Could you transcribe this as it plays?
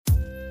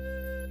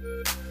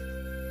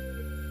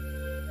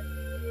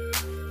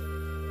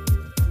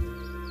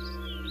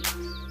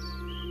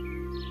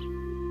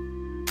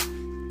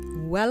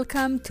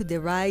Welcome to the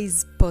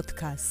Rise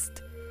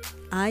podcast.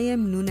 I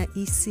am Nuna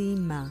Isi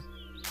Ma.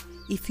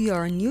 If you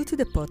are new to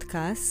the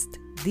podcast,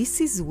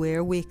 this is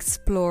where we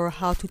explore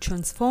how to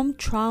transform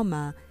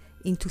trauma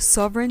into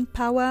sovereign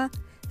power,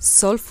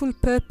 soulful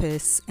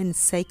purpose, and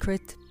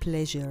sacred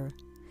pleasure,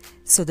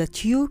 so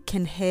that you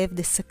can have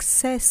the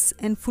success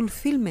and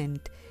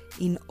fulfillment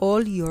in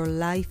all your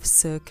life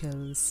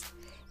circles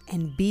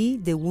and be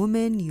the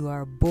woman you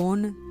are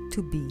born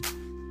to be.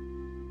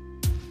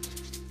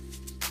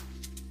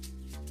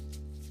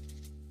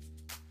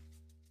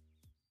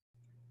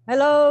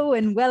 Hello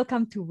and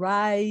welcome to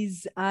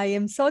Rise. I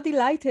am so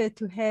delighted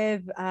to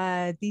have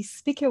this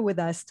speaker with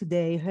us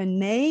today. Her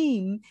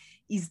name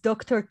is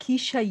Dr.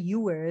 Keisha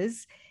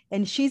Ewers,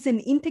 and she's an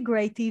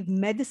integrative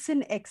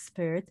medicine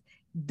expert,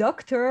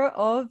 doctor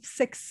of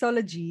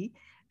sexology,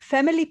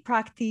 family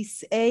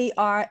practice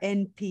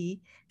ARNP,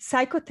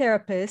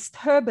 psychotherapist,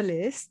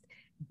 herbalist,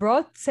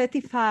 board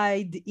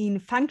certified in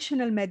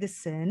functional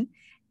medicine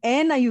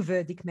and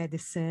Ayurvedic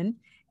medicine,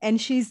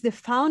 and she's the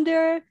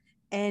founder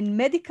and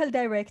medical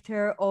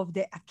director of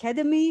the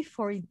Academy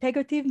for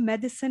Integrative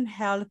Medicine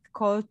Health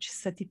Coach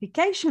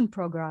Certification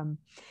Program.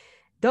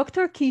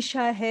 Dr.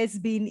 Keisha has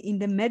been in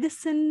the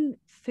medicine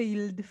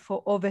field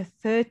for over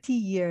 30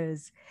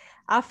 years.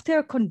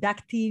 After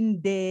conducting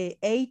the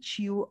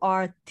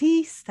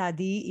HURT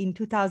study in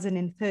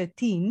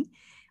 2013,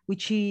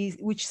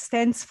 which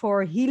stands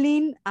for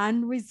Healing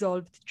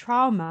Unresolved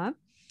Trauma,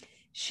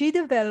 she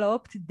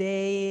developed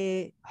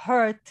the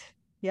HURT,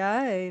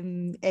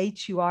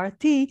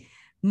 HURT,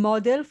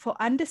 model for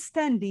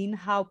understanding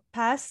how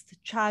past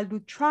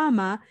childhood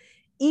trauma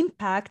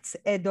impacts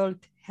adult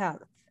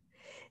health.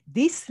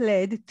 This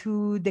led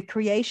to the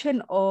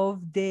creation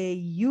of the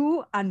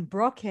You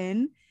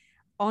Unbroken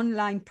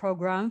online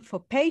program for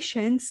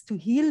patients to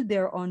heal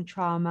their own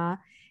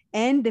trauma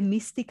and the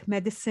Mystic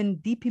Medicine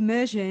Deep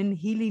Immersion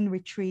healing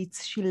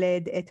retreats she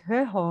led at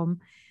her home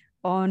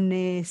on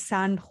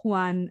San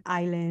Juan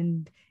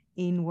Island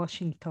in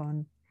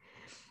Washington.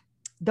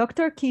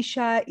 Dr.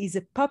 Keisha is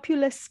a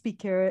popular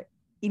speaker,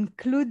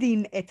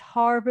 including at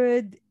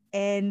Harvard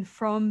and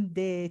from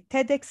the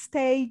TEDx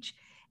stage,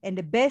 and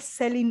the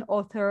best-selling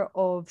author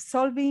of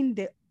Solving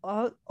the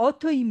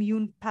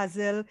Autoimmune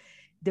Puzzle,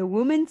 The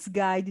Woman's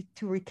Guide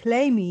to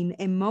Reclaiming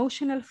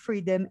Emotional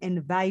Freedom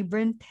and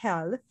Vibrant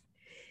Health,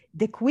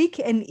 the Quick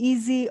and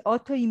Easy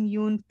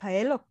Autoimmune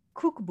Paella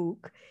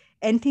Cookbook,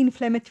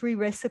 anti-inflammatory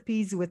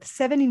recipes with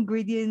 7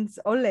 ingredients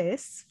or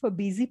less for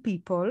busy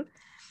people,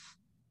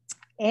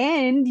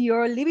 and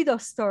Your Libido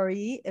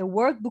Story, a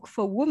workbook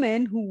for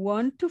women who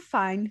want to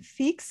find,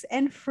 fix,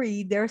 and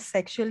free their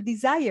sexual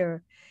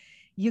desire.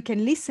 You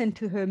can listen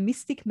to her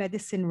Mystic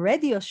Medicine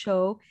radio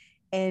show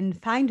and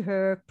find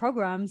her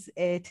programs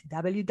at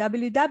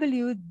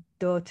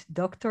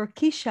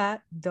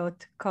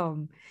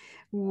www.drkeisha.com.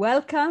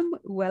 Welcome,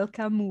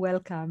 welcome,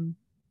 welcome.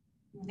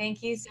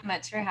 Thank you so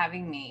much for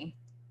having me.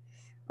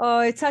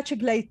 Oh, it's such a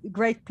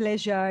great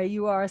pleasure.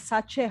 You are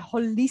such a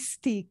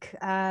holistic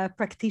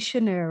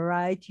practitioner,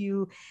 right?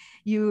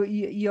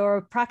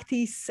 Your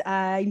practice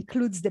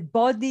includes the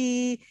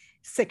body,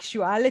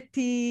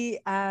 sexuality,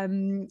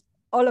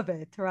 all of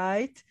it,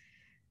 right?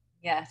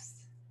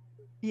 Yes.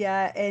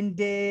 Yeah, and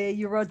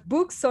you wrote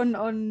books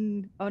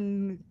on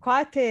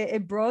quite a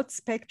broad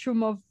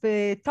spectrum of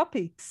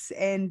topics,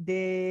 and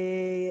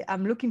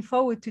I'm looking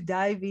forward to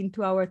dive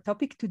into our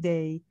topic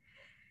today.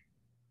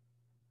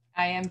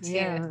 I am too.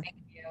 Yeah. Thank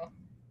you.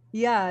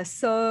 Yeah,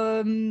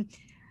 so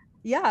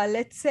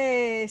let's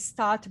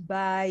start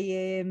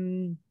by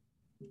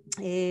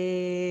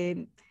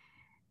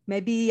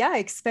maybe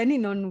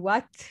expanding on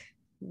what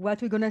we're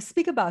going to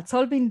speak about,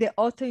 solving the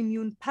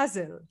autoimmune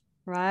puzzle,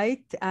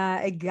 right?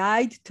 A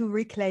guide to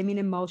reclaiming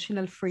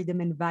emotional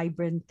freedom and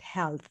vibrant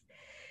health.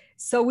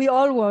 So we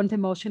all want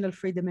emotional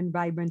freedom and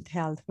vibrant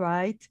health,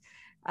 right?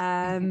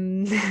 How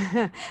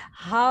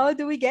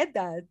do we get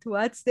that?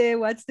 What's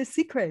the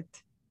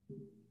secret?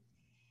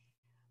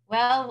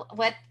 Well,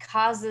 what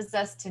causes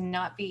us to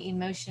not be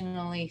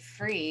emotionally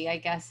free, I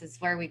guess, is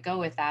where we go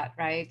with that,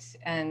 right?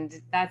 And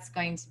that's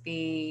going to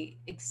be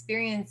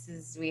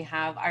experiences we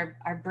have.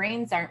 Our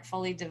brains aren't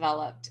fully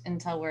developed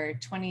until we're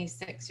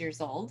 26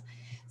 years old.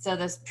 So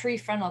this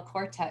prefrontal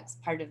cortex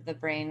part of the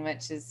brain,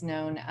 which is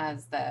known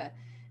as the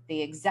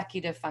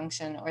executive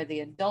function or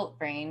the adult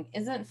brain,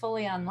 isn't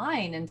fully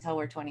online until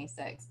we're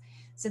 26.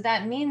 So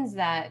that means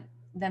that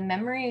the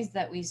memories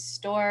that we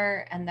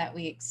store and that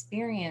we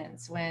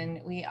experience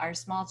when we are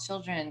small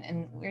children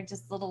and we're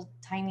just little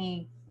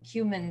tiny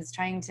humans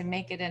trying to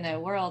make it in a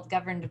world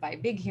governed by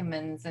big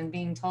humans and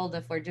being told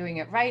if we're doing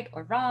it right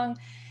or wrong,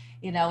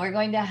 we're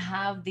going to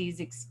have these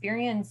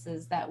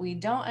experiences that we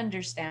don't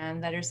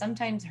understand, that are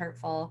sometimes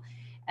hurtful,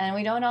 and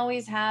we don't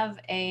always have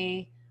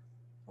a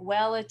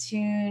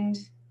well-attuned,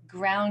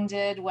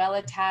 grounded,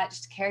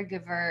 well-attached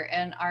caregiver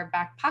in our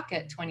back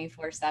pocket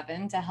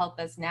 24/7 to help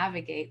us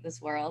navigate this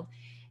world.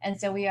 And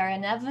so we are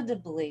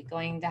inevitably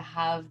going to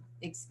have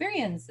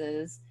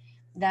experiences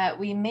that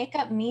we make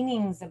up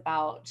meanings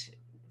about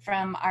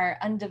from our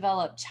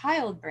undeveloped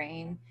child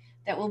brain,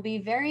 that will be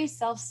very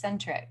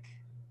self-centric.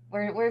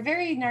 We're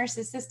very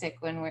narcissistic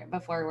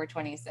before we're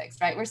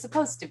 26, right? We're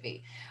supposed to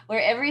be, where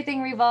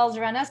everything revolves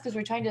around us because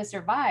we're trying to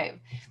survive.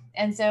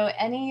 And so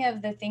any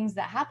of the things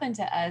that happen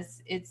to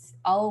us, it's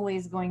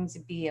always going to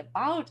be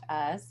about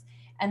us.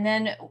 And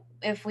then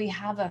if we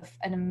have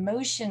an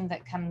emotion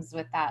that comes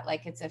with that,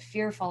 like it's a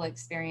fearful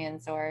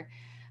experience, or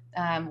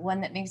one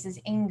that makes us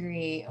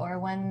angry, or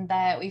one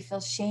that we feel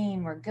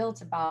shame or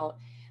guilt about,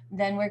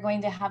 then we're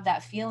going to have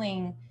that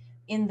feeling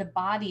in the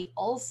body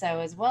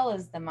also, as well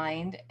as the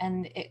mind.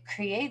 And it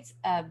creates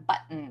a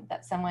button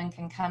that someone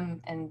can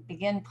come and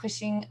begin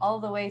pushing all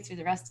the way through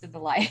the rest of the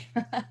life.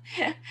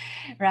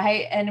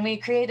 Right? And we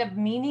create a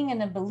meaning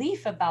and a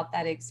belief about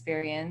that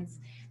experience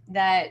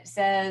that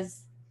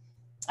says,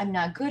 I'm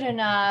not good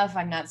enough,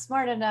 I'm not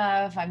smart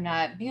enough, I'm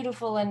not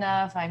beautiful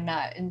enough, I'm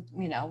not,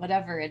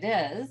 whatever it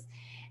is.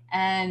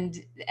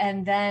 And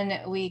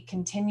then we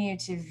continue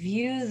to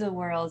view the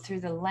world through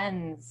the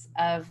lens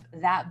of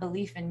that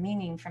belief and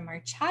meaning from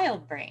our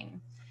child brain.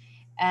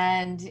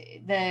 And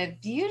the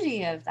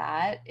beauty of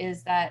that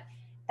is that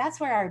that's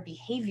where our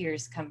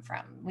behaviors come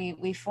from.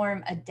 We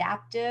form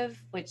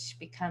adaptive, which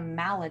become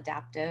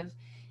maladaptive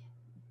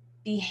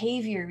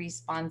behavior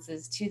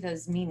responses to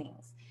those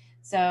meanings.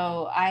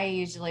 So I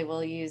usually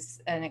will use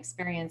an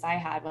experience I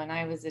had when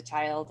I was a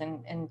child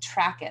and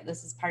track it.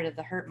 This is part of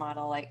the HURT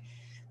model. Like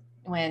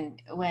when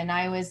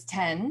I was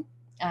 10,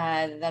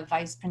 the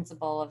vice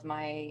principal of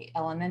my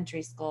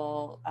elementary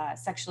school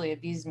sexually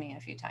abused me a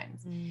few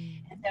times.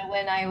 And so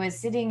when I was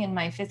sitting in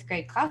my 5th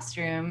grade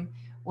classroom,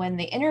 when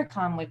the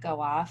intercom would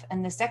go off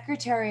and the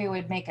secretary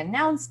would make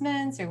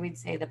announcements, or we'd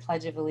say the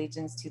Pledge of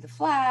Allegiance to the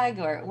flag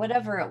or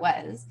whatever it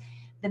was,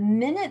 the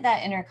minute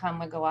that intercom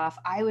would go off,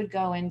 I would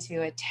go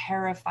into a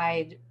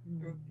terrified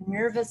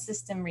nervous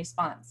system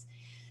response,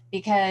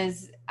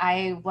 because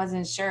I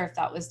wasn't sure if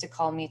that was to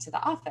call me to the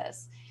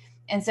office.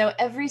 And so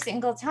every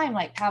single time,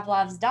 like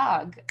Pavlov's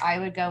dog, I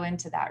would go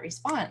into that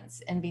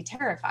response and be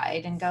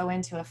terrified and go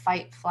into a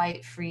fight,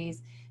 flight,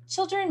 freeze.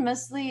 Children,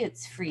 mostly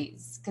it's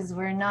freeze, because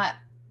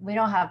we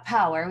don't have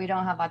power, we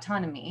don't have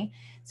autonomy.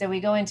 So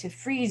we go into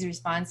freeze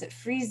response. It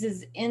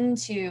freezes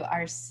into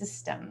our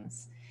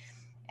systems.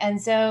 And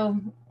so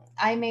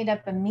I made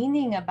up a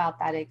meaning about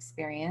that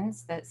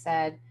experience that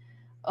said,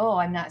 oh,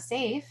 I'm not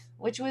safe,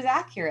 which was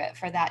accurate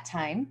for that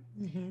time.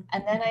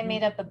 And then I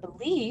made up a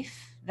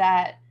belief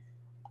that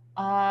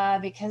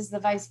because the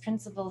vice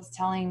principal is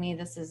telling me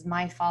this is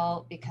my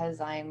fault because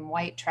I'm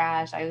white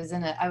trash. I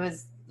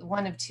was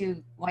one of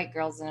 2 white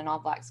girls in an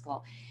all-black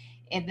school.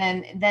 And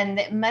then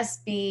it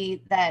must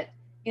be that,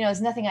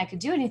 there's nothing I could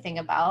do anything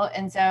about.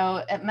 And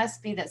so it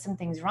must be that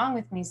something's wrong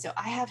with me. So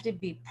I have to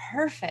be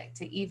perfect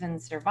to even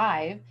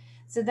survive.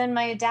 So then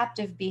my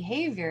adaptive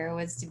behavior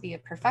was to be a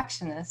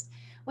perfectionist,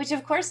 which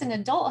of course in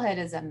adulthood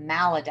is a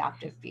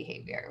maladaptive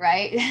behavior,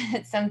 right?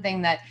 It's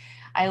something that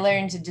I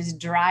learned to just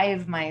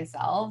drive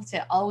myself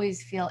to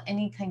always feel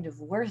any kind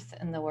of worth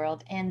in the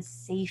world and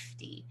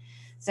safety.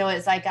 So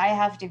it's like I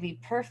have to be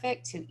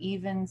perfect to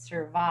even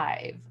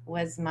survive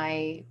was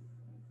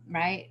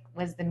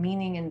the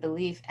meaning and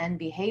belief and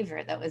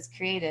behavior that was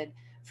created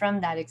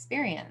from that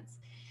experience.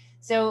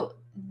 So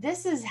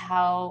this is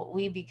how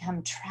we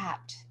become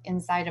trapped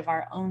inside of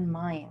our own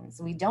minds.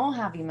 We don't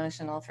have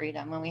emotional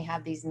freedom when we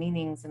have these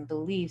meanings and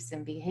beliefs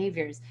and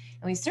behaviors.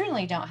 And we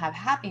certainly don't have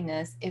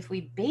happiness if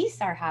we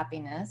base our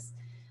happiness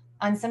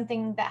on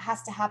something that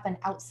has to happen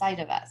outside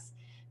of us.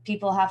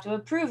 People have to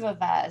approve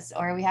of us,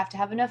 or we have to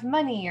have enough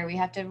money, or we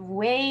have to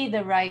weigh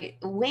the right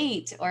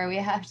weight, or we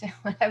have to,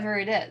 whatever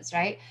it is,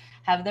 right?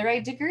 Have the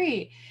right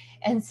degree.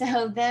 And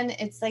so then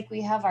it's like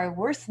we have our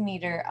worth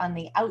meter on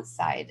the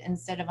outside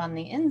instead of on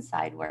the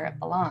inside where it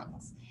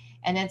belongs.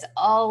 And it's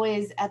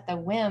always at the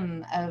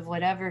whim of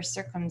whatever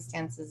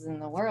circumstances in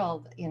the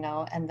world,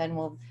 and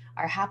then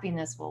our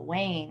happiness will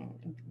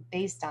wane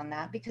based on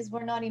that, because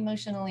we're not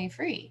emotionally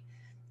free.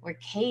 We're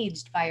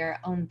caged by our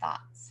own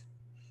thoughts.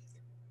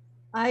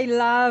 I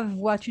love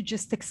what you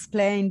just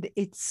explained.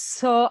 It's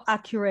so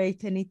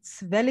accurate, and it's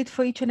valid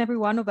for each and every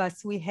one of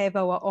us. We have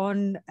our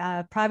own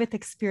private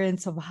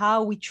experience of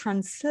how we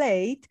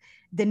translate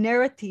the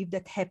narrative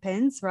that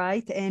happens,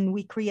 right? And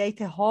we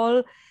create a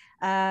whole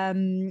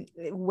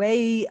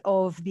way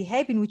of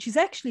behaving, which is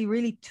actually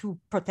really to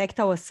protect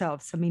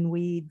ourselves. I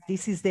mean,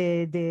 this is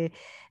the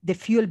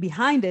fuel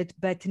behind it,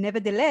 but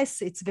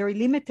nevertheless, it's very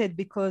limited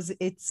because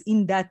it's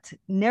in that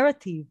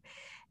narrative.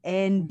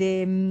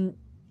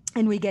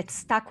 And we get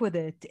stuck with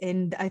it.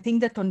 And I think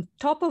that on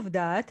top of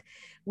that,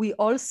 we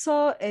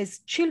also, as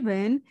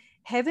children,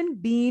 haven't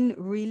been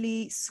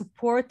really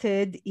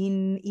supported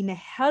in a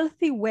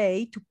healthy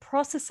way to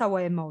process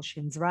our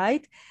emotions,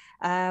 right?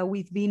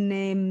 We've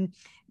been,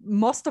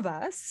 most of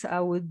us, I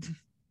would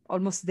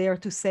almost dare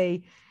to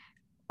say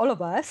all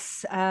of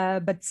us,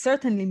 but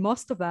certainly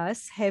most of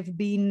us have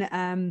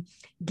been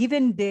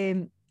given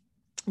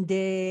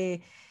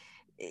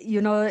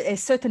a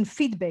certain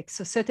feedback.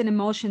 So certain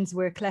emotions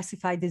were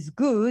classified as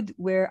good,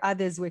 where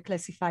others were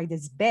classified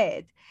as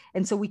bad.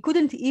 And so we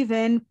couldn't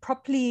even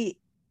properly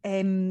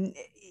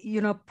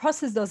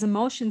process those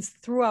emotions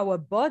through our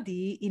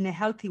body in a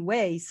healthy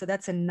way. So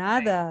that's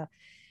another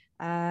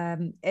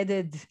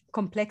added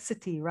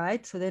complexity,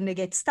 right? So then they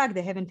get stuck.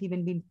 They haven't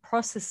even been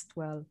processed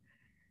well.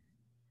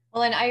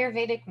 Well, in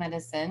Ayurvedic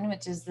medicine,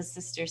 which is the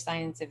sister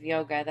science of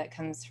yoga that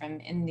comes from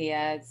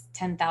India, it's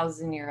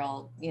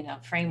 10,000-year-old,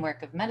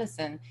 framework of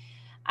medicine,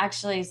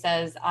 actually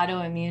says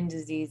autoimmune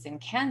disease and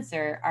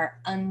cancer are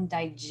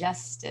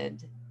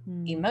undigested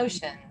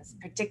emotions,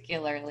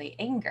 particularly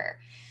anger.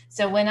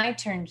 So when I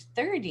turned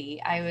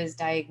 30, I was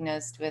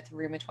diagnosed with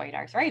rheumatoid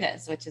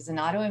arthritis, which is an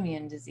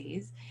autoimmune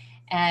disease.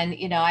 And,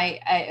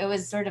 it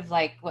was sort of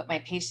like what my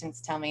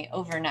patients tell me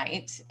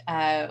overnight.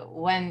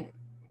 When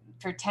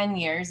for 10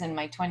 years in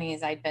my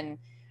 20s, I'd been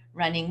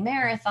running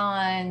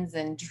marathons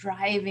and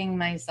driving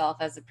myself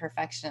as a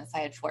perfectionist. I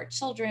had 4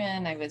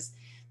 children. I was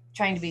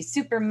trying to be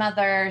super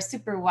mother,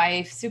 super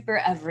wife, super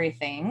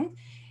everything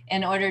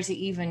in order to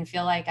even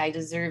feel like I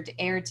deserved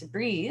air to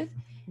breathe.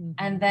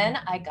 And then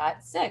I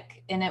got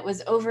sick, and it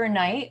was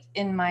overnight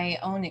in my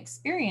own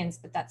experience,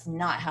 but that's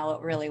not how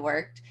it really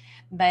worked.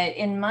 But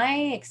in my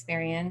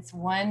experience,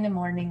 one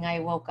morning I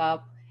woke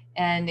up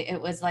and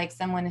it was like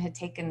someone had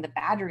taken the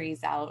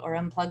batteries out or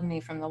unplugged me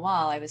from the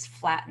wall. I was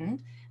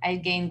flattened. I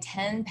had gained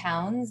 10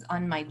 pounds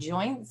on my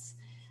joints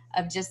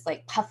of just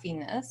like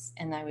puffiness,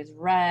 and I was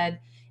red,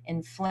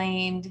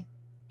 inflamed,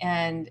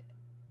 and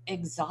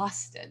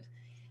exhausted.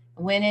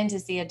 Went in to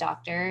see a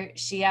doctor.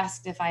 She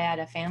asked if I had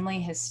a family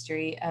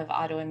history of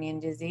autoimmune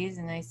disease.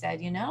 And I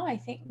said, I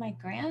think my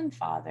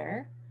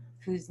grandfather,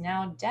 who's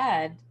now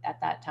dead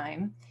at that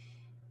time,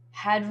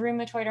 had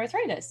rheumatoid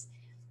arthritis.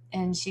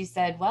 And she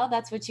said, well,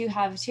 that's what you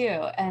have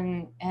too.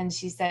 And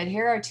she said,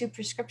 here are 2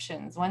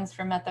 prescriptions. One's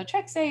for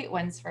methotrexate,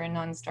 one's for a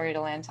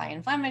non-steroidal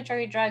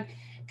anti-inflammatory drug.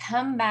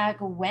 Come back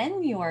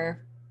when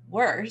you're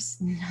worse,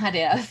 not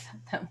if,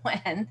 but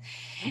when,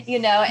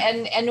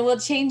 and we'll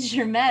change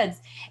your meds.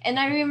 And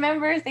I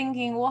remember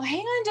thinking, well,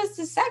 hang on just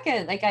a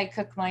second. Like, I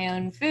cook my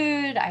own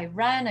food, I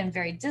run, I'm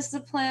very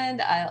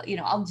disciplined.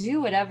 I'll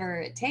do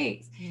whatever it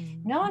takes.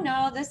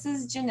 No, this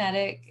is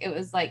genetic. It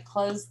was like,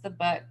 close the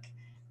book,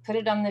 put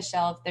it on the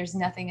shelf. There's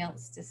nothing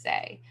else to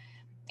say.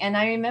 And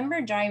I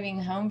remember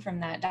driving home from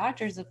that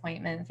doctor's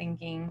appointment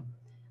thinking,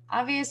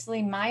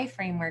 obviously my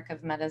framework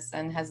of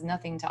medicine has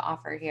nothing to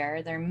offer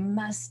here. There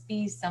must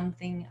be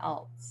something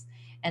else.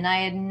 And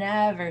I had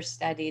never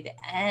studied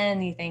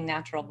anything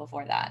natural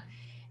before that.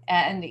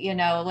 And,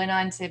 went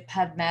on to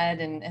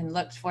PubMed and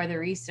looked for the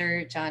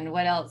research on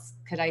what else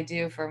could I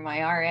do for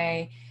my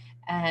RA,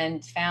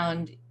 and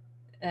found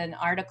an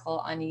article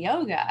on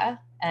yoga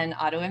and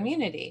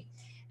autoimmunity.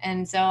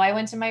 And so I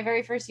went to my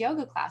very first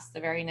yoga class the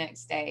very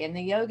next day, and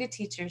the yoga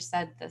teacher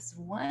said this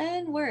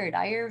one word,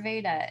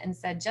 Ayurveda, and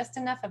said just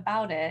enough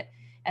about it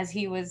as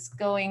he was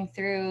going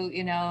through,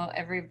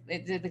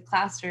 the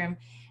classroom.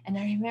 And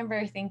I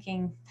remember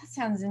thinking, that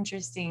sounds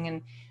interesting,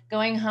 and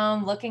going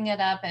home, looking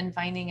it up and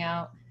finding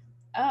out,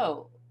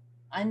 oh,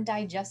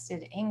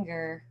 undigested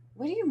anger.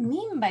 What do you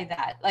mean by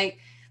that? Like,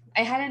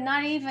 I had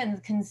not even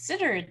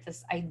considered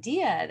this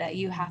idea that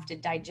you have to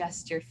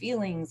digest your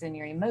feelings and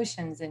your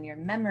emotions and your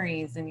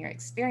memories and your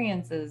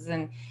experiences.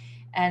 And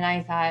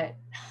I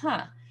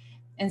thought,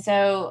 And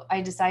so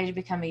I decided to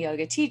become a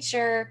yoga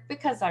teacher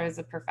because I was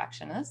a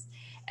perfectionist,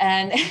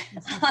 and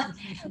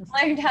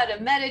learned how to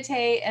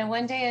meditate. And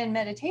one day in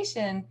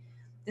meditation,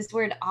 this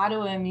word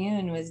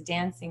autoimmune was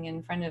dancing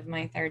in front of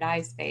my third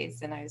eye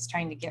space. And I was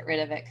trying to get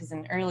rid of it because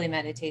in early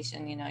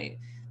meditation,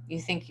 you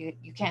think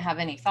you can't have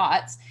any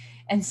thoughts.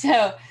 And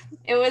so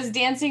it was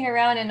dancing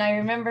around, and I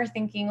remember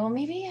thinking, well,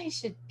 maybe I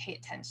should pay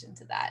attention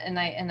to that. And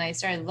I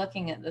started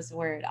looking at this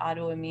word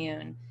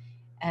autoimmune,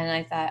 and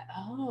I thought,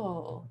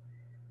 oh,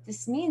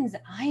 this means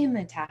I am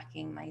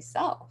attacking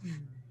myself.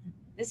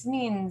 This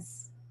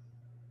means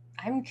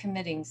I'm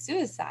committing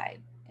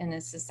suicide in a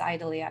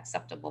societally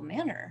acceptable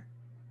manner.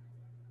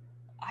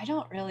 I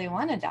don't really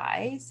want to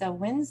die. So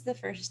when's the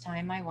first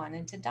time I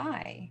wanted to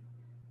die?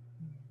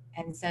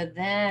 And so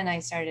then I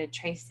started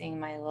tracing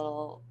my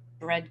little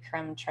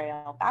breadcrumb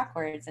trail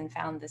backwards and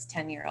found this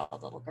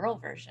 10-year-old little girl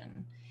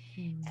version.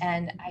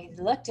 And I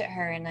looked at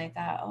her and I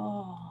thought,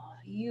 oh,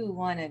 you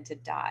wanted to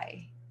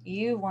die.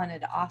 You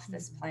wanted off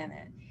this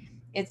planet.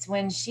 It's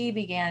when she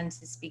began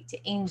to speak to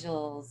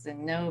angels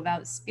and know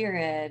about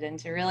spirit, and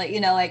to really,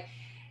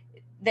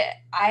 that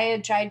I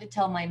had tried to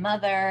tell my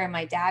mother.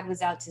 My dad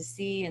was out to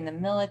sea in the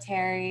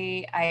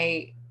military.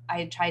 I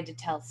had tried to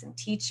tell some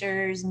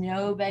teachers.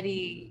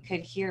 Nobody could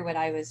hear what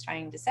I was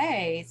trying to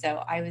say.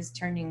 So I was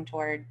turning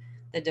toward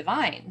the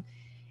divine.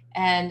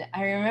 And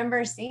I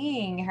remember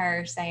seeing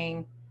her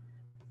saying,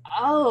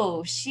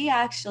 oh, she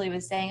actually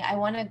was saying, I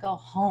want to go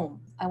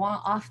home. I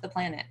want off the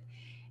planet.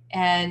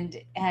 And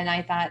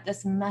I thought,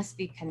 this must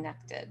be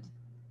connected.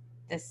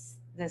 This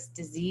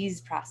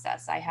disease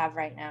process I have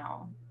right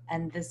now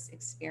and this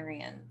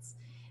experience.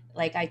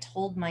 Like, I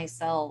told my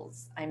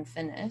cells I'm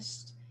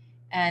finished,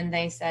 and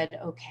they said,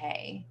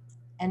 okay.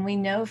 And we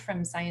know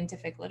from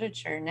scientific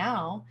literature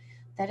now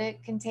that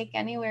it can take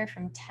anywhere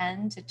from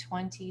 10 to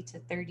 20 to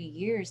 30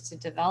 years to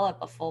develop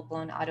a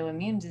full-blown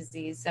autoimmune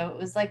disease. So it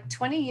was like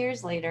 20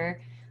 years later,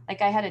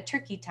 like I had a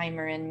turkey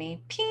timer in me,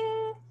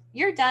 ping,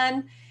 you're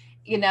done,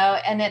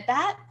 and at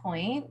that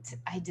point,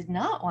 I did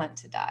not want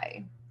to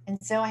die. And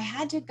so I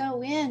had to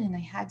go in and I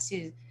had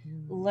to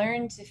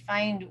learn to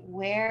find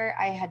where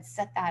I had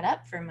set that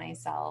up for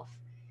myself,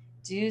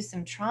 do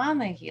some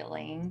trauma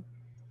healing.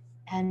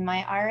 And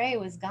my RA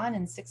was gone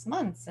in 6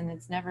 months and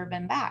it's never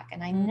been back.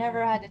 And I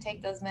never had to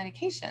take those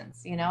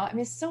medications. I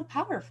mean, it's so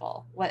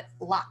powerful what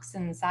locks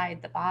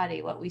inside the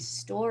body, what we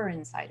store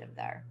inside of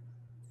there.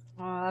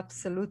 Oh,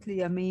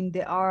 absolutely. I mean,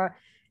 there are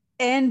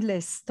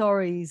endless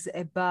stories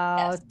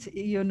about,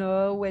 Yes.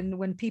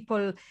 when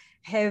people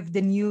have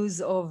the news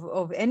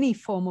of any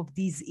form of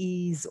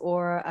disease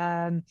or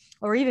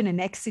even an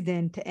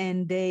accident,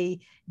 and they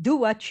do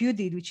what you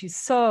did, which is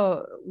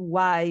so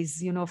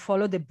wise,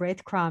 follow the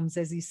breadcrumbs,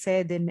 as you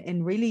said,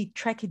 and really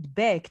track it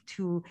back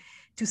to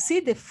see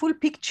the full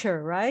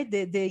picture, right?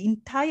 The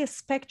entire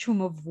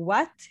spectrum of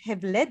what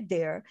have led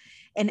there,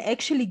 and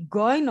actually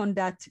going on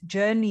that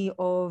journey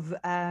of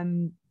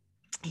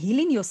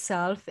healing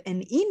yourself.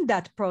 And in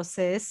that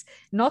process,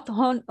 not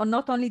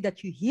only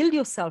that you healed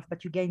yourself,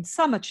 but you gained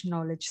so much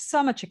knowledge,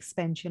 so much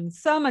expansion,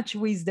 so much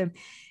wisdom.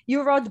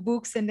 You wrote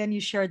books and then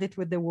you shared it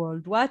with the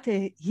world. What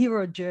a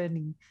hero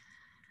journey.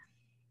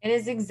 It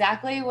is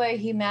exactly what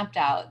he mapped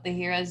out, the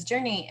hero's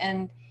journey.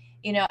 And,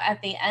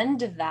 at the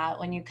end of that,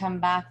 when you come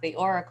back, the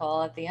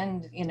oracle at the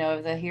end,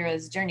 of the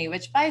hero's journey,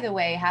 which by the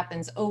way,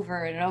 happens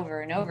over and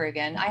over and over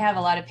again. I have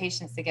a lot of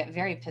patients that get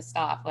very pissed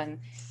off when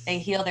they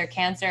heal their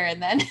cancer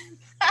and then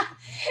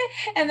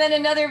and then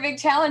another big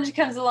challenge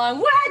comes along.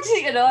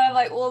 What? I'm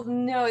like, well,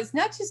 no, it's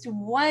not just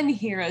one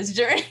hero's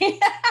journey.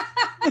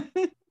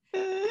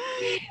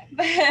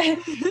 but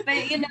at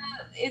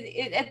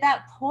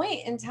that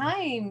point in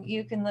time,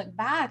 you can look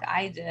back,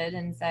 I did,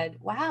 and said,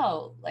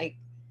 wow, like,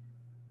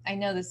 I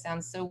know this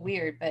sounds so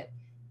weird, but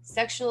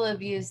sexual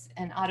abuse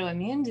and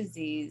autoimmune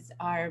disease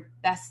are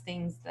best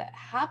things that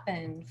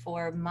happen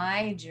for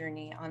my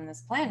journey on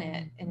this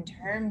planet in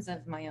terms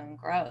of my own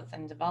growth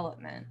and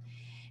development.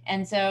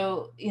 And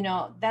so,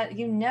 that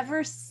you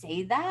never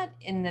say that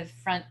in the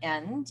front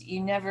end.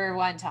 You never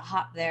want to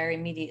hop there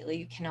immediately.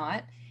 You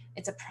cannot.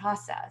 It's a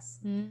process.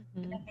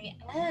 But at the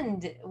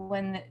end,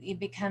 when it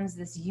becomes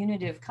this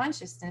unity of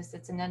consciousness,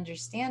 it's an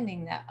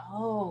understanding that,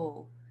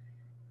 oh,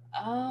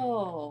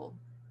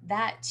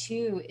 that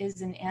too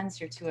is an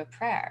answer to a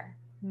prayer.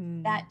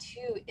 That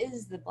too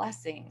is the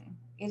blessing.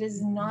 It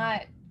is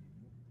not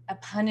a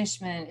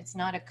punishment. It's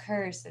not a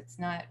curse. It's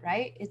not,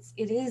 right?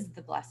 It is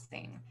the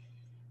blessing.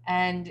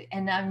 And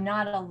I'm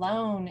not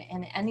alone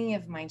in any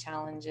of my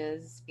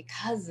challenges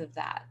because of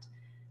that.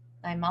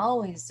 I'm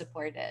always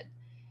supported.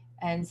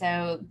 And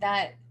so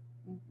that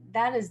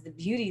is the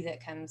beauty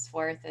that comes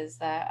forth, is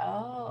that,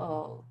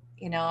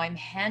 I'm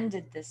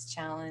handed this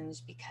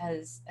challenge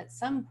because at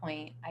some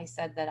point I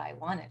said that I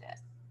wanted it.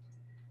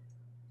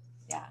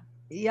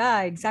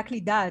 Yeah, exactly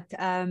that.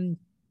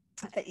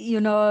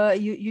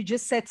 You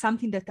just said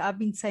something that I've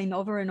been saying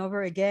over and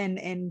over again.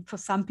 And for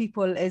some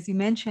people, as you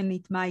mentioned,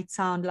 it might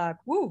sound like,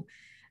 whoa,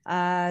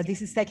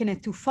 this is taking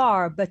it too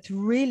far. But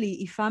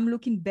really, if I'm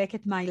looking back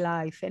at my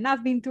life, and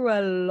I've been through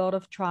a lot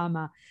of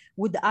trauma,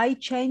 would I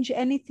change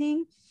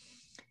anything?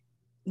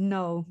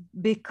 No,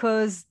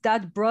 because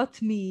that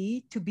brought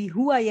me to be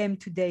who I am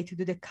today, to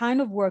do the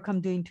kind of work I'm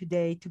doing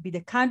today, to be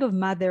the kind of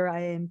mother I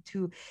am,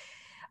 to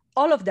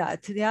all of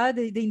that,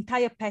 the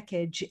entire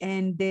package.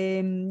 And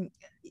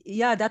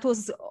that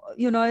was,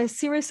 a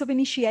series of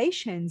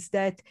initiations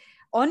that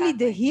only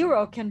the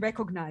hero can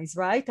recognize,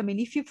 right? I mean,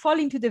 if you fall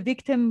into the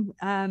victim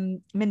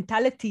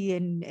mentality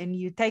and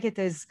you take it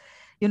as,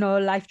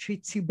 life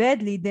treats you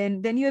badly,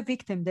 then you're a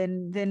victim.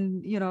 Then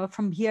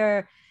from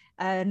here,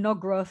 no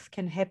growth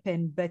can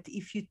happen. But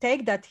if you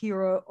take that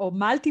hero or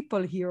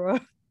multiple hero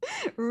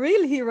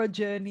real hero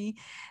journey,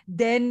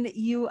 then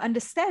you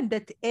understand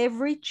that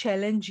every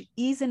challenge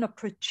is an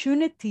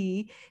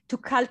opportunity to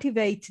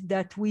cultivate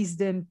that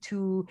wisdom,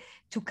 to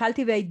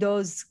cultivate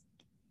those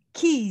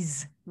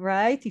keys,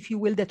 right, if you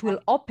will, that will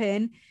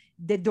open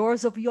the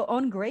doors of your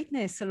own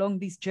greatness along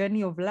this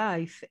journey of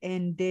life.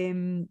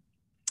 And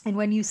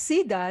when you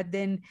see that,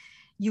 then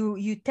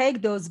you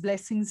take those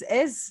blessings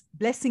as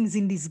blessings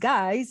in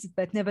disguise,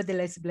 but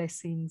nevertheless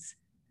blessings,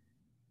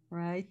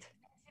 right?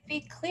 To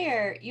be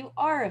clear, you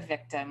are a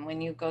victim when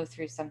you go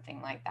through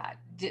something like that.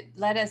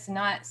 Let us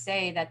not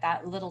say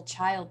that little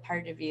child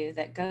part of you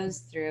that goes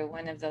through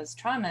one of those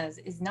traumas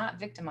is not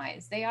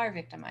victimized. They are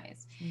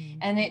victimized.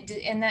 And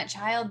that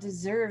child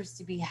deserves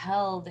to be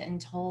held and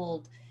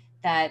told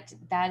that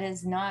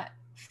is not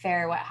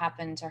fair what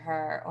happened to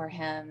her or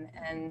him,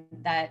 and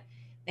that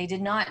they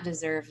did not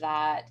deserve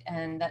that,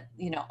 and that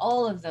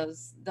all of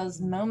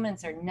those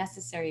moments are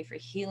necessary for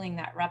healing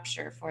that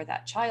rupture for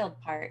that child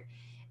part.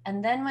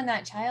 And then when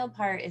that child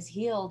part is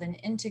healed and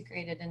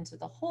integrated into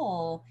the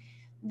whole,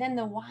 then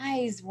the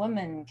wise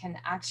woman can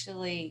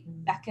actually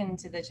beckon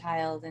to the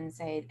child and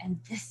say, and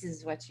this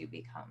is what you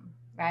become,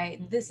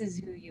 right? This is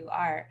who you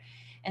are.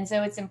 And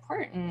so it's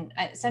important.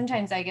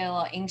 Sometimes I get a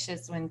little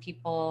anxious when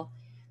people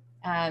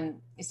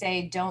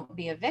say don't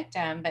be a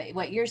victim, but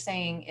what you're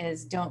saying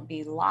is don't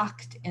be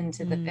locked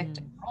into the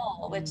victim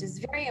role, which is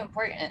very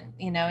important.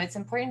 You know, it's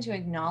important to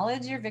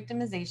acknowledge your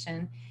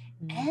victimization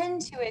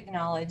and to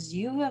acknowledge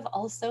you have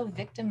also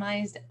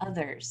victimized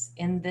others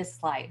in this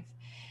life.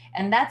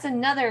 And that's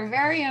another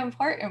very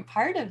important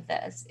part of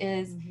this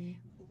is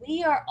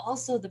we are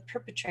also the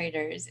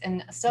perpetrators.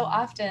 And so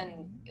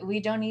often we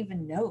don't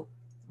even know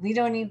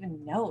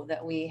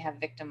that we have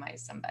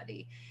victimized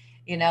somebody.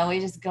 You know, we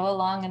just go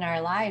along in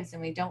our lives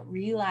and we don't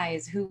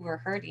realize who we're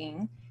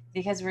hurting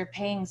because we're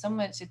paying so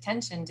much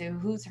attention to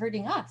who's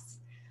hurting us.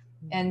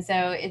 And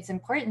so it's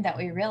important that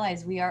we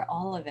realize we are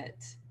all of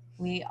it.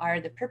 We are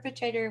the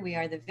perpetrator, we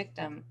are the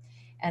victim.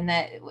 And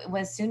that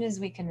as soon as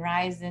we can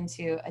rise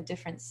into a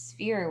different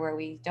sphere where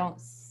we don't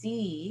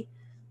see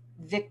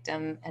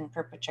victim and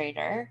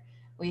perpetrator,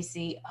 we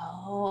see,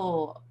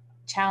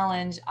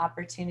 challenge,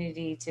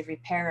 opportunity to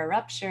repair a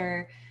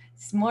rupture,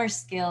 more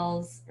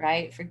skills,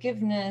 right?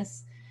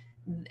 Forgiveness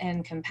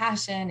and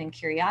compassion and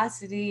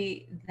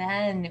curiosity.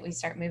 Then we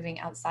start moving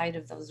outside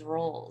of those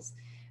roles,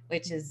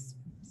 which is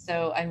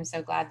so, I'm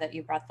so glad that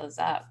you brought those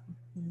up.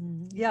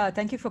 Yeah,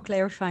 thank you for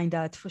clarifying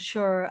that. For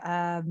sure,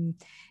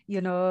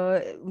 you know,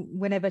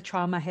 whenever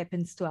trauma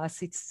happens to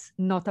us, it's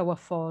not our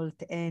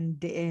fault, and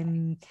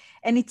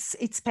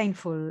it's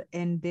painful,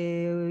 and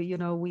you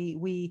know,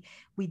 we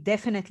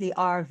definitely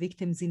are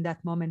victims in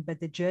that moment. But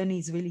the journey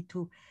is really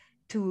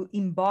to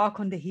embark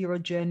on the hero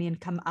journey and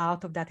come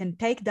out of that and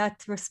take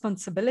that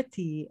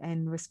responsibility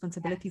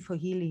for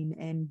healing.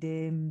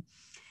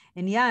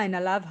 And yeah, and I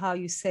love how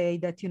you say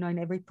that, you know, in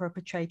every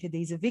perpetrator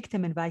there is a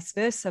victim and vice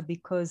versa,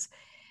 because,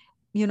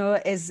 you know,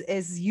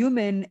 as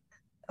human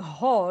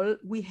whole,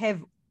 we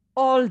have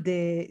all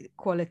the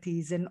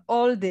qualities and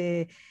all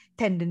the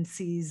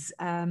tendencies.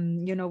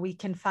 You know, we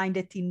can find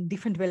it in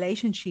different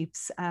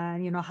relationships,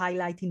 you know,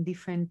 highlighting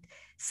different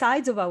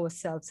sides of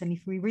ourselves. And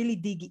if we really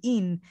dig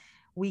in,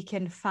 we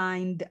can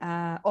find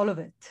all of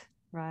it,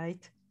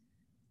 right?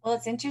 Well,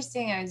 it's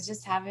interesting. I was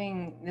just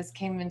this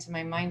came into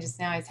my mind just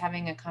now. I was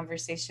having a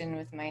conversation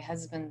with my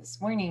husband this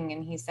morning,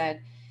 and he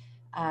said,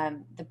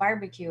 the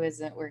barbecue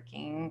isn't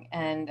working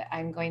and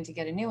I'm going to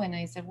get a new one. And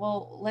I said,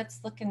 well, let's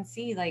look and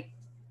see,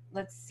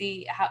 let's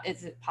see how,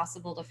 is it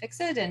possible to fix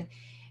it? And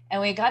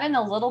we got in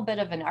a little bit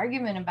of an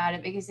argument about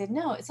it because he said,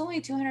 no, it's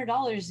only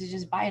 $200 to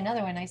just buy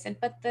another one. I said,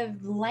 but the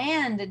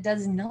land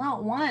does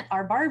not want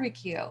our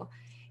barbecue,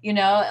 you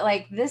know,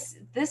 like this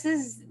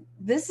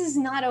is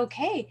not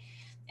okay.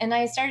 And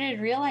I started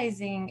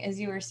realizing as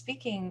you were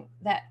speaking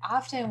that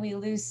often we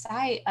lose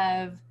sight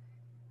of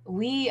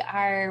we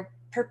are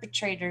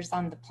perpetrators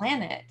on the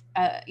planet.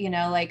 You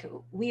know, like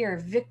we are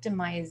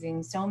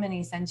victimizing so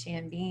many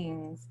sentient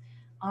beings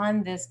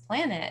on this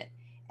planet,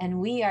 and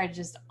we are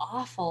just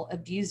awful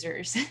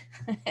abusers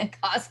and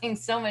causing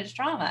so much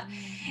trauma,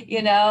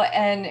 you know.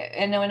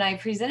 And when I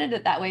presented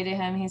it that way to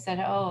him, he said,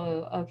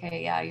 oh,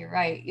 okay, yeah, you're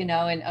right, you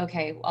know, and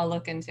okay, I'll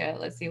look into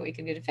it. Let's see what we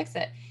can do to fix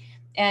it.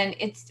 And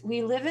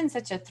we live in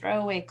such a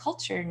throwaway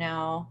culture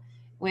now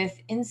with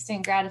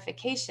instant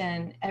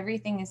gratification.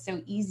 Everything is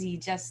so easy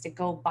just to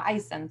go buy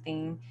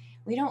something.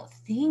 We don't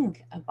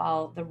think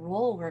about the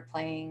role we're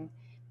playing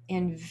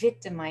in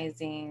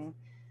victimizing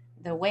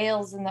the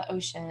whales in the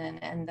ocean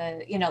and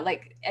the, you know,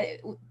 like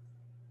it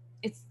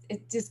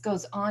just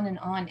goes on and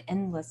on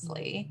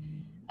endlessly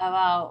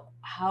about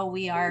how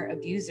we are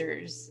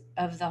abusers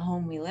of the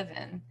home we live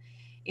in,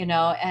 you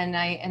know. And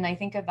I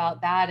think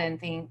about that and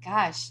think,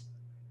 gosh,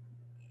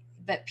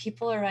 but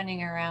people are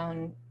running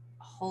around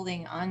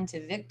holding on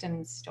to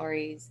victim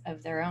stories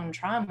of their own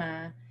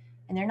trauma,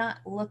 and they're not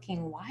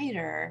looking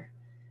wider,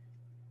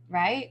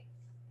 right?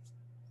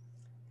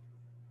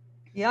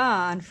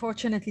 Yeah,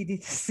 unfortunately,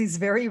 this is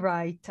very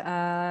right. We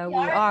are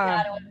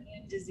the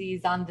autoimmune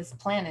disease on this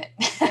planet.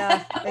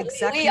 Yeah,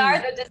 exactly. We are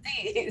the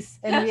disease.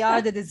 And we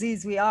are the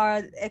disease. We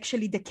are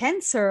actually the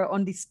cancer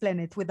on this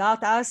planet.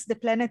 Without us, the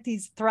planet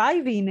is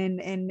thriving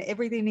and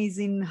everything is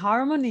in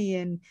harmony.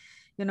 And,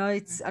 you know,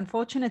 it's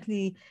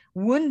unfortunately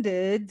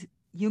wounded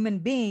human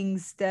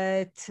beings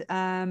that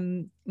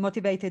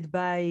motivated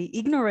by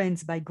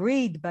ignorance, by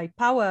greed, by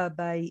power,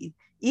 by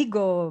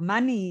ego,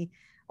 money,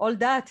 all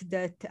that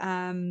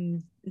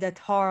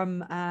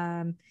harm,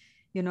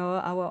 you know,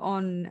 our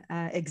own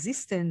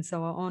existence,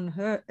 our own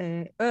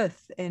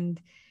earth.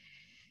 And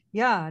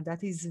yeah,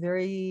 that is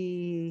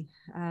very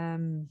I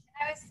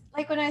was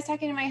like, when I was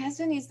talking to my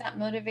husband, he's not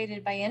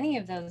motivated by any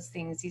of those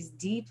things. He's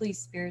deeply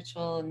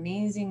spiritual,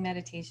 amazing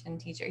meditation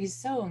teacher. He's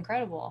so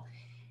incredible.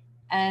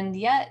 And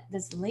yet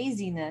this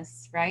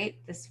laziness, right?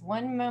 This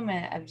one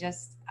moment of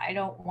just, I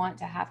don't want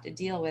to have to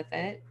deal with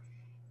it.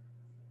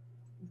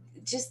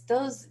 Just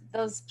those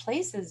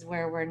places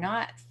where we're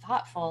not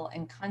thoughtful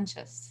and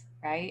conscious,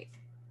 right?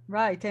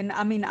 Right. And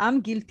I mean,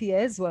 I'm guilty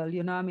as well.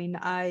 You know, I mean,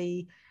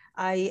 I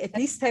at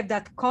least have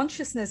that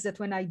consciousness that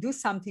when I do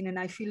something and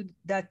I feel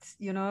that,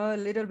 you know, a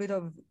little bit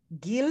of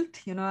guilt,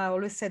 you know, I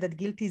always say that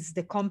guilt is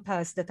the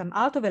compass, that I'm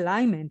out of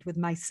alignment with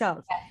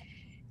myself.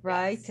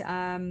 right?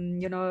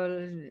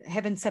 Yes.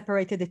 Haven't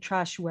separated the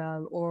trash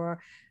well, or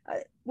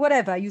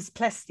whatever, use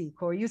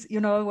plastic, or use,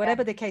 Yeah.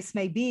 whatever the case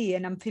may be.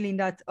 And I'm feeling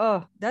that,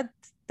 oh, that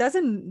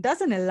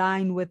doesn't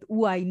align with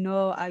who I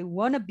know I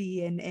want to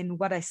be, and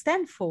what I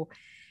stand for.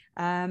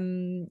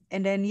 And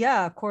then,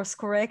 yeah, course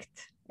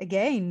correct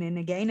again and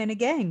again and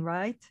again,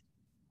 right?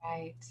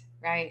 Right.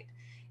 Right.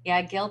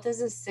 Yeah. Guilt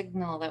is a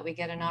signal that we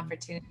get an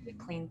opportunity to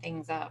clean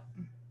things up.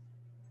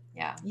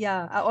 Yeah.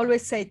 Yeah, I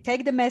always say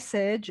take the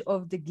message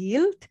of the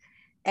guilt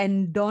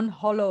and don't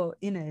hollow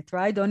in it,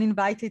 right? Don't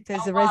invite it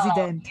as Don't a wallow.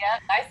 resident.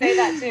 Yep. I say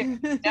that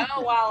too.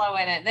 Don't wallow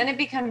in it. Then it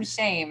becomes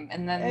shame.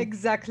 And then,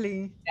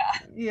 Exactly. yeah.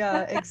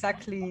 Yeah,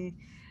 exactly.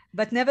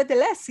 But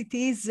nevertheless, it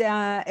is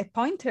a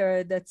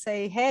pointer that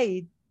say,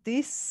 hey,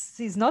 this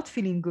is not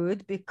feeling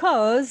good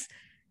because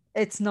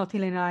it's not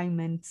in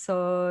alignment.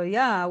 So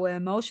yeah, our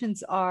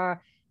emotions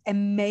are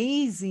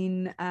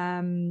amazing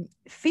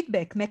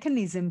feedback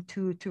mechanism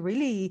to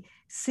really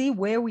see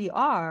where we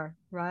are,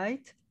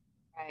 right?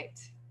 Right.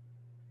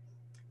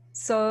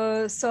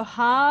 So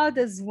how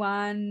does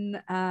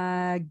one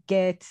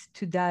get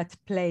to that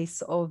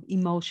place of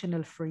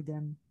emotional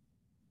freedom?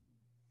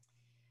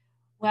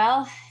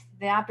 Well,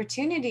 the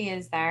opportunity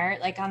is there.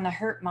 Like on the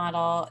hurt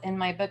model in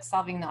my book,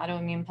 Solving the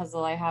Autoimmune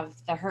Puzzle, I have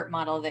the hurt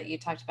model that you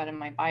talked about in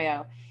my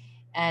bio.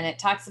 And it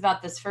talks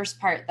about this first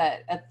part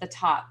that at the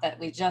top that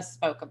we just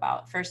spoke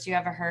about. First, you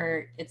have a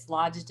hurt, it's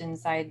lodged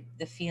inside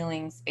the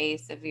feeling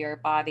space of your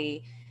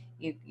body.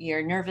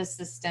 Your nervous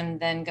system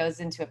then goes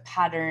into a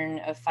pattern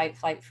of fight,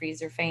 flight,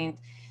 freeze, or faint.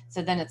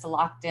 So then it's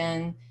locked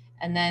in.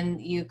 And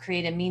then you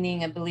create a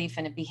meaning, a belief,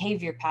 and a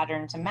behavior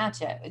pattern to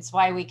match it. It's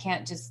why we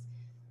can't just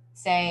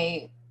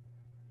say,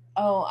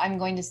 oh, I'm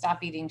going to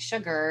stop eating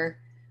sugar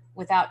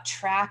without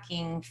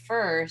tracking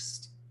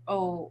first,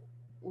 oh,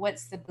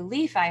 what's the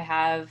belief I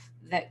have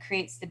that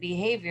creates the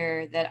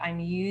behavior that I'm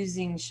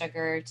using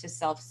sugar to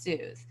self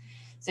soothe?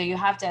 So you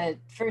have to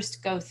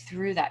first go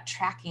through that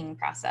tracking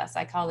process.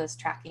 I call this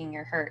tracking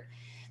your hurt.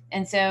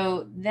 And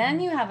so then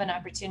you have an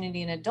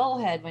opportunity in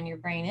adulthood when your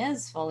brain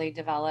is fully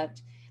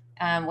developed,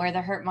 where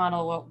the hurt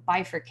model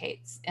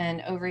bifurcates.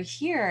 And over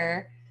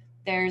here,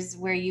 there's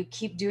where you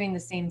keep doing the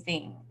same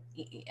thing,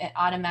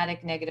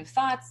 automatic negative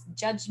thoughts,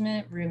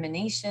 judgment,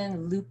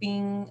 rumination,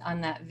 looping on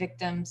that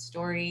victim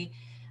story.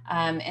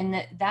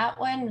 And that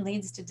one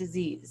leads to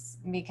disease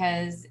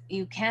because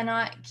you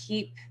cannot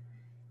keep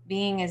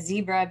being a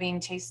zebra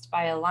being chased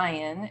by a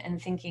lion and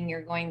thinking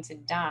you're going to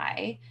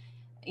die,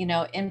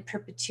 in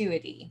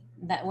perpetuity.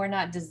 That we're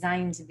not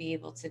designed to be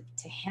able to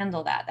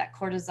handle that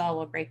cortisol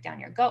will break down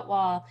your gut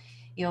wall.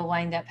 You'll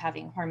wind up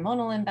having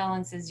hormonal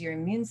imbalances. Your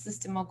immune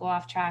system will go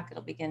off track.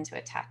 It'll begin to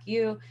attack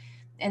you.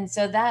 And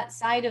so that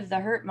side of the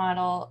hurt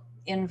model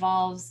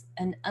involves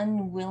an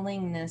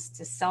unwillingness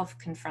to self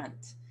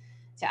confront,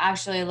 to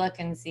actually look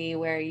and see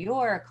where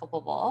you're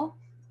culpable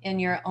in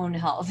your own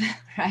health,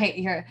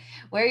 right?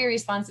 Where your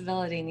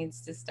responsibility needs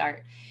to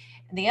start.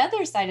 The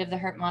other side of the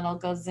hurt model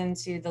goes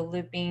into the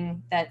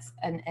looping that's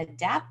an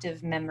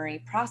adaptive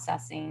memory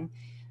processing,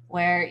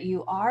 where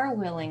you are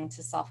willing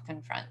to self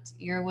confront.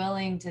 You're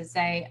willing to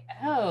say,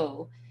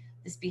 oh,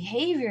 this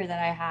behavior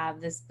that I have,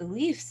 this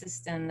belief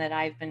system that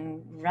I've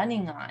been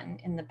running on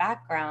in the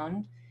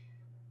background,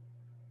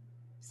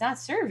 it's not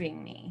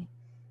serving me.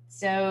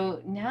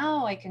 So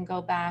now I can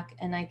go back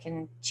and I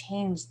can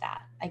change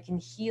that. I can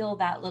heal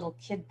that little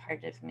kid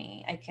part of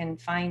me. I can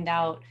find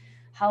out,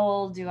 how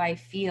old do I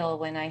feel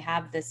when I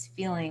have this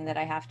feeling that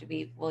I have to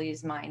be, we'll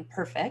use mine,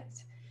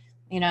 perfect.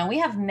 We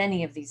have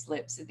many of these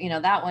loops.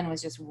 That one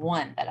was just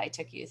one that I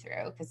took you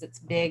through because it's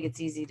big, it's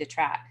easy to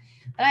track,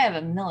 but I have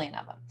a million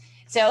of them.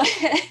 So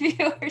if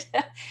you were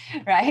to,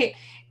 right,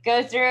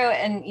 go through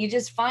and you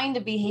just find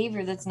a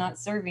behavior that's not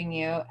serving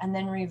you and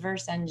then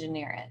reverse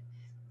engineer it.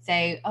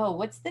 Say, oh,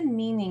 what's the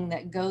meaning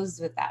that goes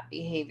with that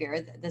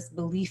behavior, this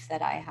belief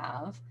that I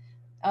have?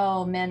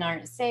 Oh, men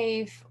aren't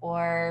safe,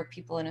 or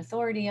people in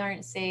authority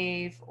aren't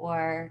safe,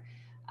 or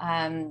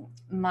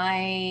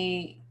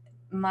my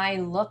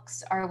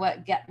looks are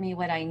what get me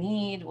what I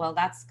need. Well,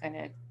 that's going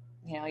to,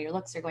 your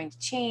looks are going to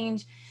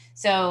change.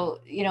 So,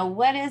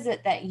 what is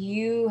it that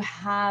you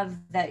have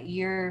that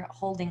you're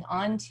holding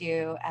on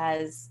to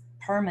as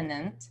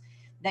permanent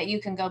that you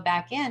can go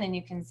back in and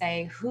you can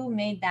say, who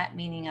made that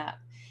meaning up?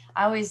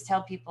 I always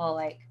tell people,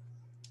 like,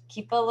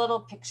 keep a little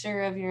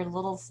picture of your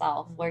little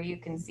self where you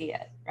can see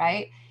it,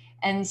 right?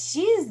 And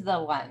she's the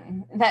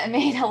one that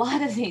made a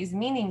lot of these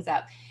meanings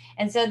up.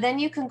 And so then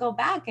you can go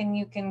back and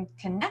you can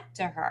connect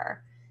to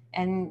her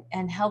and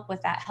help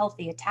with that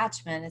healthy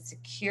attachment. A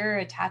secure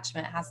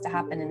attachment has to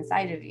happen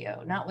inside of you,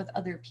 not with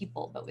other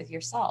people, but with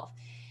yourself.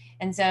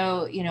 And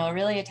so,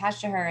 really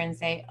attach to her and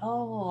say,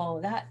 oh,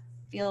 that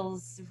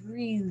feels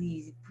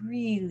really,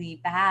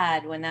 really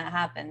bad when that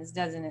happens,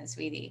 doesn't it,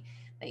 sweetie?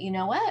 But you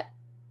know what?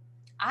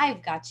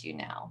 I've got you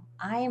now.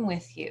 I'm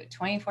with you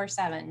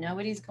 24/7.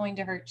 Nobody's going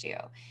to hurt you.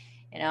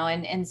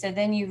 And so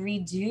then you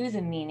redo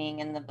the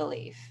meaning and the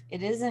belief.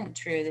 It isn't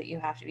true that you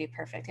have to be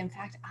perfect. In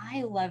fact,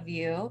 I love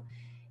you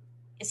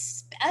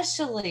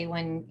especially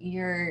when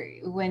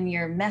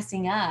you're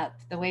messing up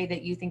the way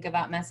that you think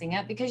about messing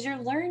up, because you're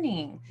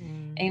learning,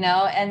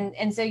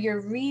 and so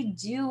you're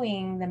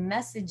redoing the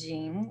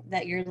messaging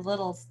that your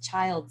little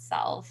child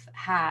self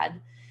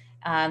had,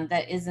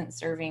 that isn't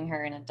serving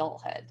her in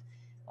adulthood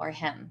or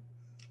him.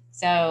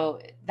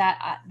 So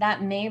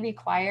that may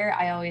require,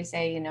 I always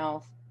say,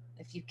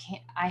 if you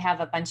can't, I have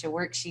a bunch of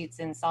worksheets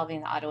in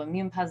solving the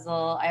autoimmune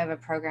puzzle. I have a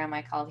program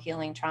I call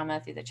Healing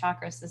Trauma Through the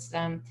Chakra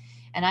System.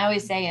 And I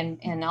always say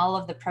in all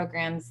of the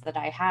programs that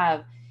I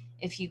have,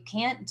 if you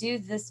can't do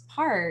this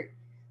part,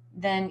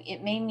 then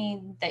it may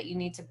mean that you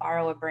need to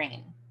borrow a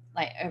brain,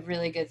 like a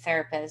really good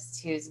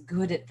therapist who's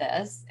good at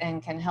this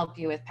and can help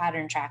you with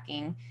pattern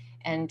tracking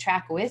and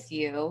track with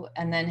you,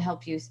 and then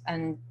help you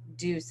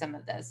undo some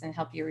of this and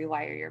help you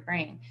rewire your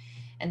brain.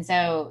 And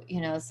so,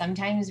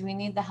 sometimes we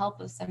need the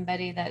help of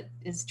somebody that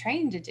is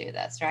trained to do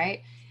this,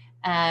 right?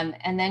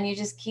 And then you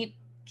just keep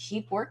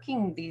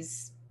working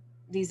these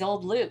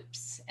old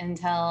loops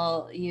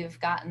until you've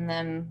gotten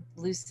them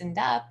loosened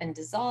up and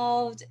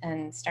dissolved,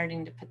 and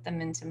starting to put them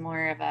into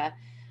more of a,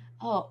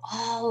 oh,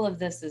 all of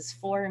this is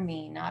for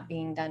me, not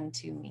being done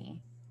to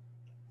me.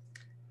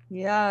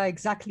 Yeah,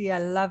 exactly. I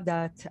love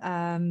that.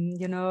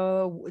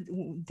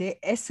 The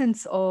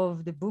essence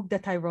of the book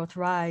that I wrote,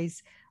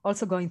 Rise,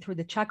 also going through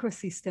the chakra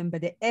system, but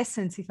the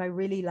essence, if I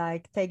really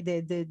take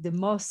the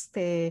most,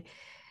 the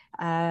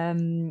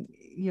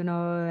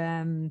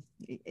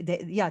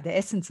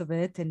essence of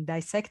it and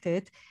dissect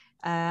it,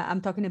 I'm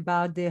talking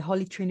about the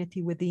Holy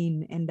Trinity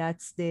within, and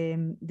that's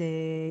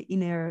the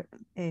inner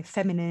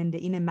feminine, the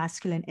inner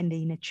masculine, and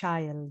the inner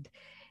child.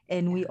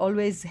 And we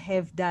always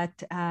have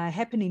that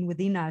happening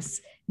within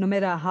us, no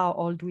matter how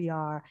old we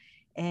are.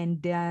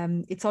 And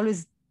it's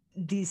always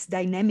this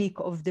dynamic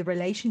of the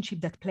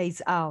relationship that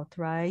plays out,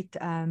 right?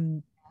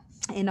 And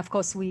of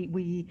course,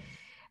 we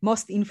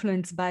most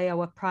influenced by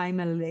our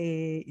primal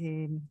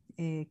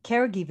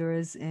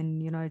caregivers,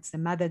 and it's the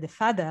mother, the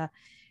father,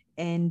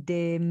 and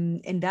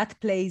that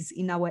plays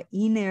in our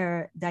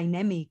inner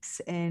dynamics.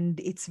 And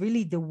it's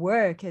really the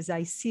work, as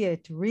I see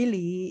it,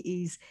 really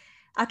is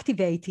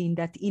activating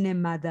that inner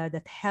mother,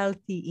 that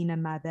healthy inner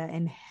mother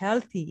and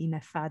healthy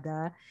inner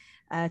father,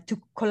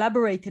 to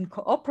collaborate and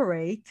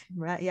cooperate,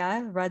 right?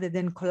 Yeah, rather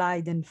than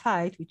collide and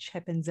fight, which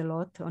happens a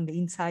lot on the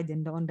inside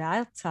and on the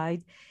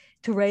outside,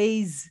 to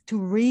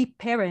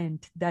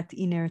reparent that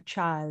inner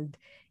child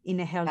in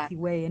a healthy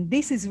way. And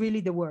this is really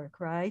the work,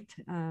 right?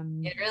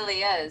 It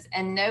really is.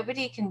 And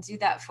nobody can do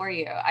that for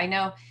you. I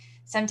know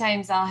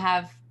sometimes I'll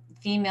have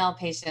female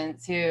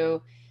patients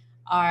who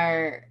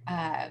are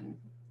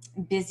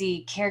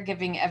busy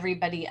caregiving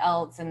everybody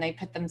else, and they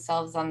put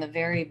themselves on the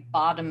very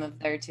bottom of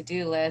their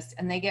to-do list,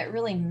 and they get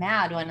really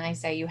mad when I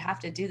say you have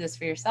to do this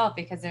for yourself,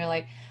 because they're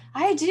like,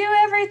 I do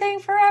everything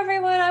for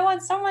everyone, I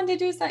want someone to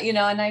do something,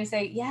 and I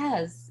say,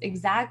 yes,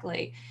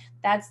 exactly.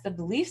 That's the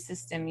belief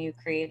system you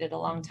created a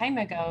long time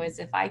ago, is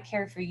if I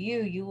care for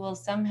you, you will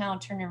somehow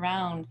turn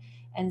around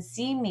and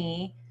see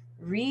me,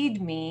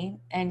 read me,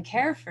 and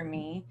care for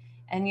me.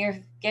 And you're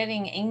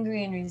getting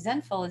angry and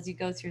resentful as you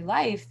go through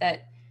life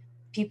that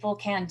people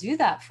can't do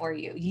that for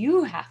you.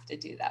 You have to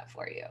do that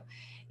for you,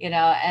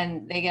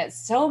 and they get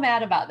so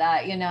mad about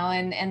that,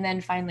 and then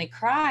finally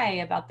cry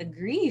about the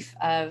grief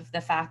of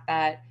the fact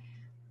that,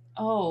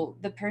 oh,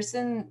 the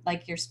person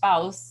like your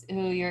spouse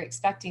who you're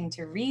expecting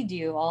to read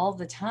you all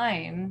the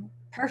time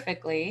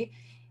perfectly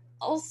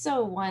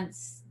also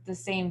wants the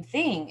same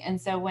thing.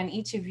 And so when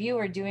each of you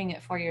are doing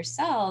it for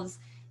yourselves,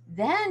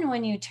 then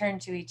when you turn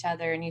to each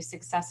other and you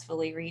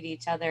successfully read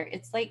each other,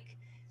 it's like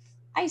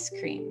ice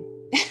cream.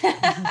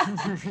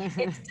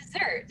 It's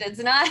dessert.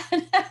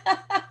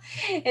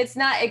 It's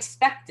not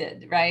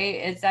expected, right?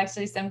 It's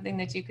actually something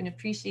that you can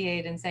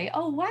appreciate and say,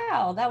 oh,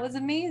 wow, that was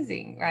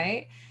amazing,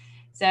 right?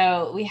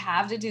 So we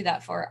have to do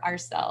that for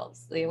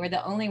ourselves. We're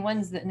the only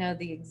ones that know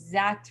the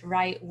exact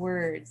right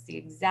words, the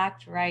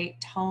exact right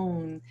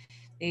tone,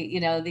 the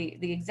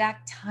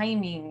exact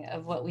timing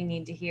of what we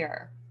need to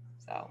hear.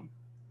 So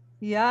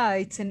yeah,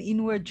 it's an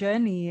inward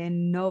journey,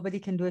 and nobody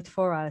can do it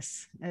for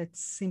us.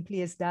 It's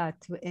simply as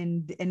that.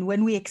 And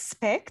when we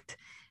expect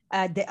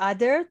the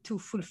other to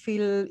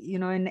fulfill,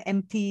 an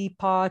empty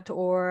part,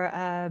 or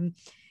then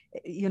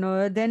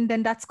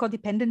that's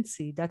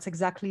codependency. That's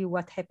exactly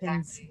what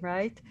happens, exactly.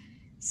 right?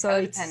 So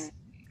it's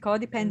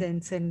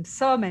codependence, and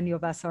so many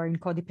of us are in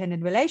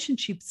codependent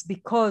relationships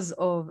because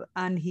of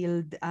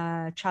unhealed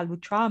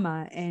childhood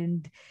trauma.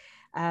 And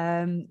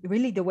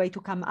really, the way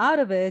to come out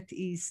of it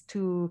is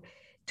to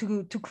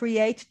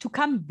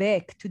come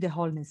back to the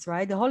wholeness,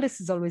 right? The wholeness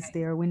is always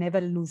there. We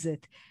never lose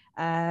it.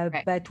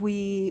 But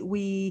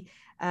we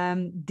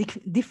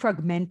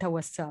defragment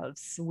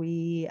ourselves.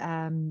 We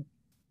have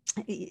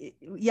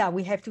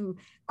to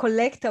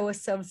collect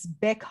ourselves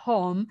back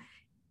home,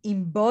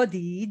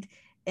 embodied.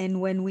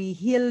 And when we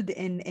healed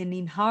and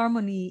in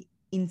harmony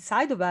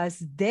inside of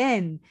us,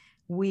 then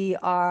we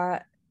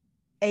are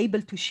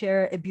able to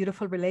share a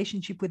beautiful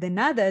relationship with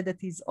another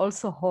that is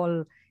also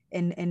whole.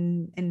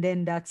 And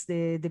then that's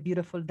the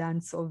beautiful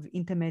dance of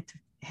intimate,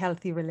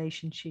 healthy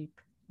relationship.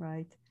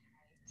 right?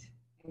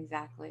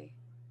 Exactly.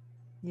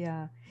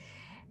 Yeah.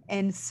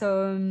 And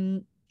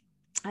so,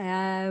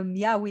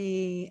 yeah,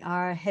 we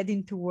are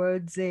heading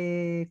towards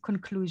a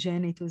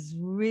conclusion. It was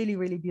really,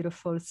 really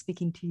beautiful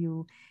speaking to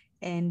you.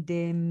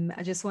 And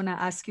I just want to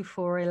ask you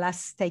for a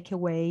last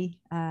takeaway,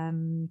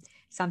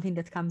 something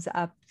that comes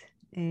up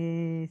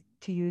to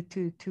you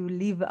to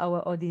leave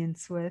our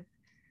audience with.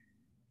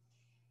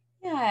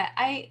 Yeah,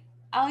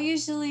 I'll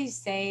usually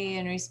say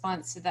in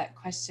response to that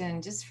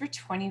question, just for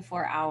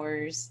 24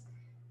 hours,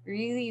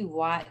 really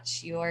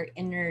watch your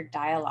inner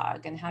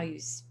dialogue and how you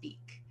speak.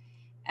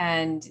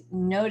 And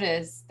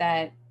notice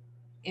that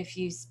if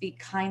you speak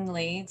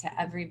kindly to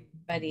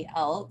everybody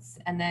else,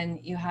 and then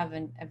you have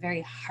a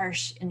very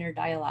harsh inner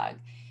dialogue,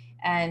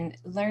 and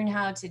learn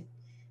how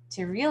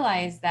to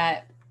realize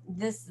that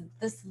this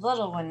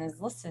little one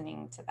is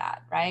listening to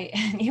that, right?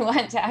 And you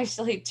want to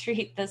actually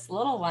treat this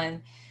little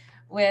one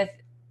with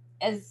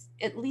as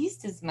at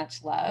least as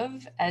much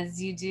love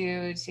as you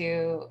do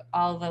to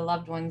all the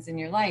loved ones in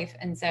your life.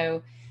 And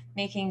so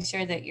making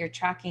sure that you're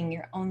tracking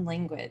your own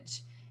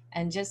language,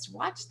 and just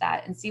watch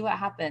that and see what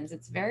happens.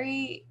 It's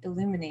very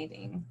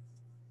illuminating.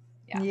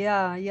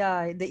 Yeah.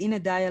 Yeah. The inner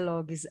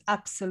dialogue is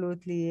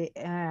absolutely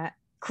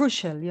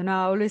crucial. You know,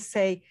 I always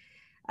say,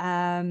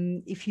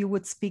 if you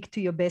would speak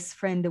to your best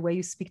friend the way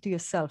you speak to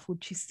yourself,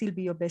 would she still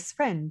be your best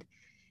friend?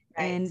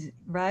 Right. And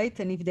right.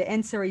 And if the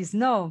answer is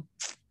no,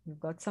 you've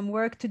got some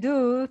work to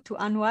do to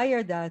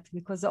unwire that,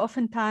 because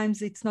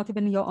oftentimes it's not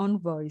even your own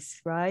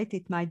voice, right?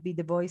 It might be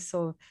the voice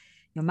of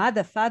your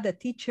mother, father,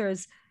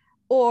 teachers,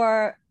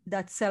 or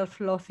that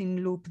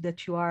self-loathing loop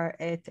that you are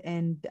at.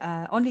 And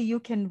only you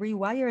can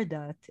rewire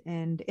that.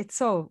 And it's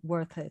so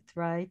worth it,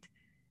 right?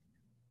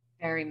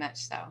 Very much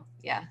so.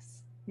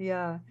 Yes.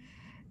 Yeah.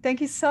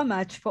 Thank you so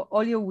much for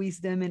all your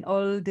wisdom and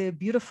all the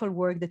beautiful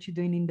work that you're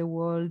doing in the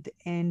world.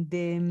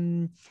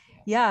 And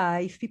yeah,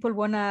 if people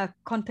want to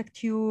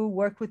contact you,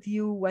 work with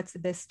you, what's the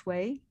best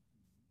way?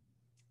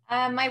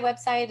 My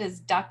website is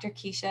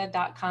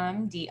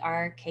drkeesha.com,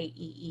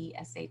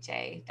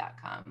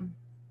 drkeesha.com.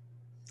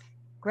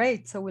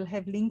 Great. So we'll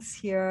have links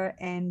here,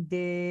 and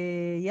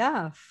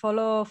yeah,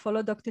 follow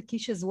Dr.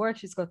 Keisha's work.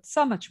 She's got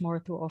so much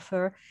more to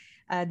offer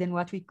than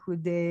what we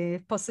could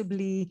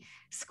possibly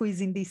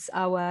squeeze in this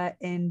hour.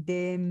 And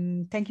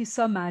thank you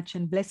so much,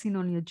 and blessing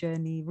on your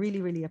journey.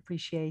 Really, really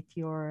appreciate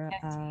your.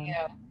 And to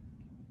you.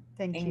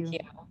 Thank Thank you. you.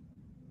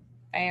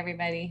 Bye,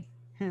 everybody.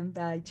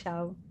 Bye.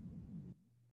 Ciao.